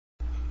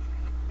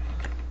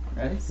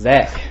Ready?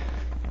 Zach,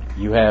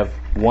 you have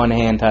one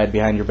hand tied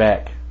behind your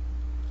back.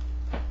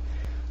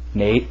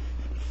 Nate,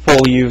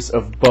 full use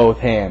of both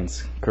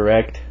hands,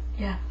 correct?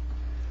 Yeah.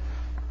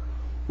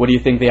 What do you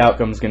think the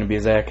outcome is going to be,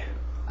 Zach?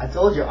 I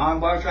told you,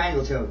 armbar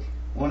triangle choke.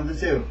 One of the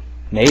two.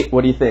 Nate,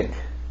 what do you think?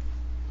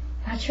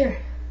 Not sure.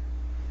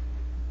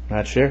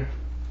 Not sure?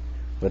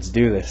 Let's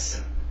do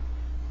this.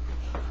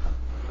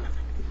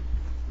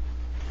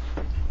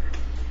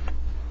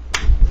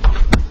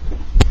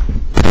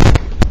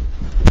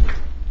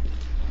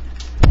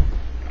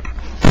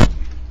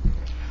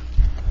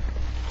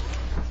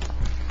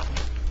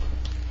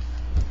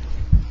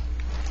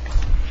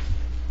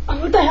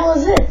 What the hell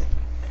is this?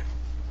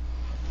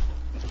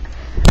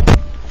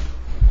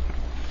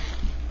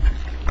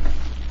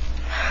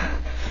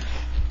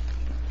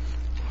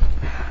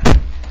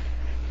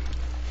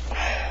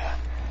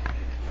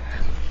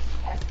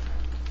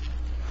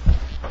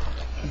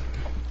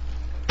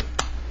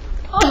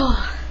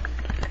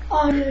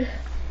 Oh, dude.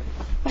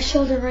 My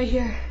shoulder right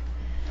here.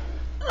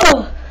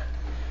 Oh.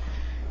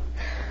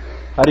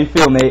 How do you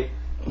feel, Nate?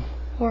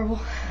 Horrible.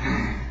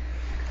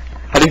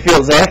 How do you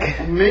feel, Zach?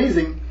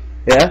 Amazing.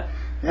 Yeah?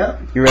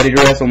 Yep. You ready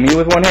to wrestle me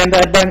with one hand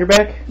tied behind your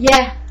back?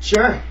 Yeah.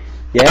 Sure.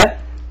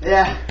 Yeah?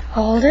 Yeah.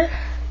 Hold it.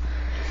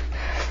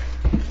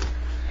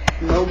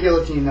 No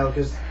guillotine though,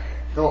 because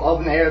they'll up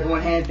in the air with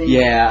one hand thing.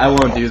 Yeah, I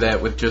won't do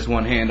that with just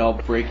one hand. I'll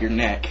break your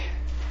neck.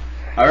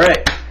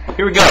 Alright,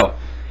 here we go.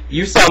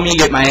 You saw me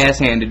get my ass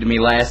handed to me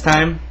last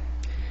time.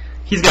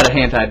 He's got a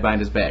hand tied behind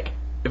his back.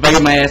 If I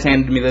get my ass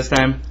handed to me this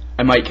time,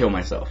 I might kill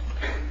myself.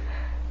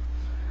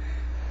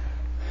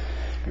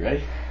 You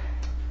ready?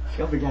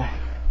 Kill the guy.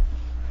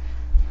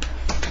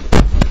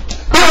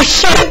 Oh,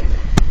 shit!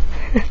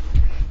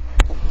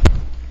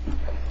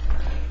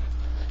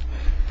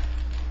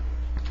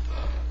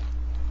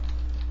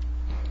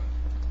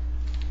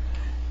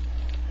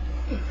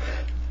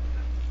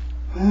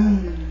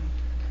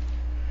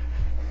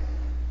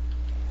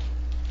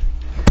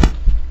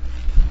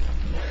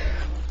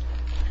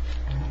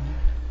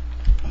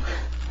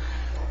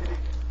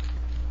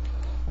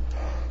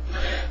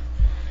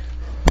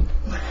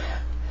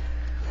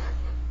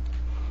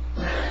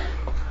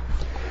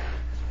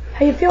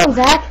 How you feeling,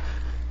 Zach?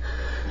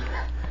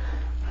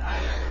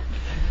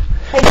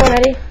 How you doing,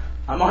 Eddie?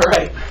 I'm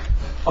alright.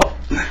 Oh,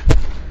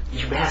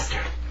 you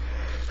bastard.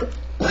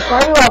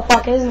 Very well,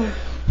 fuck, isn't it?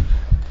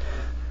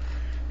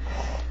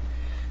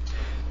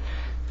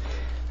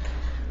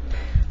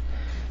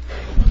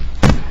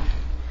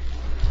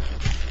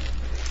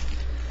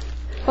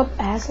 Oh,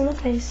 ass in the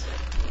face.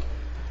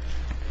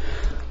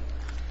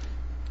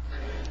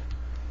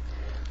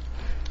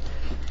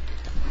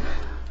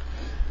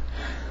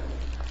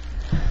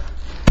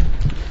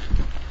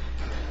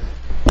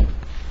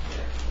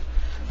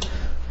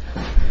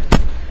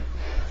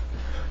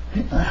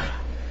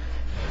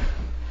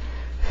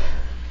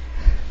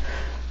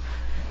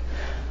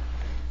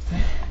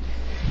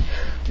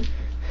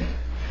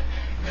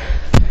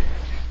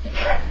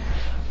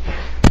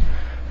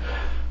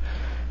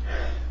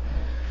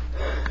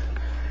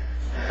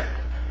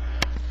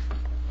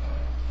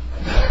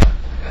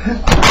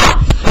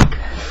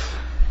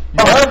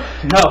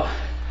 No.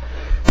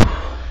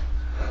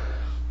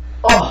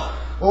 Oh,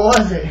 what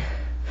was it?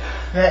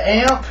 The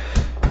amp?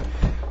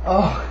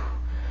 Oh.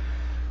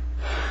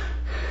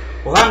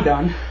 Well, I'm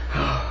done.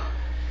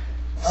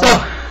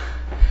 So,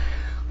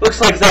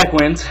 looks like Zach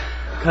wins,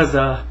 because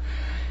I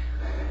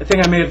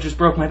think I may have just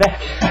broke my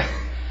back.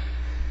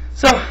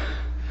 So,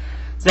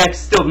 Zach's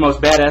still the most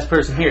badass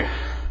person here.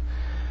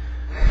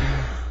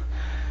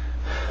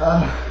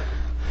 Oh.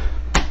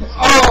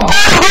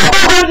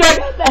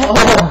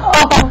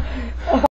 Oh,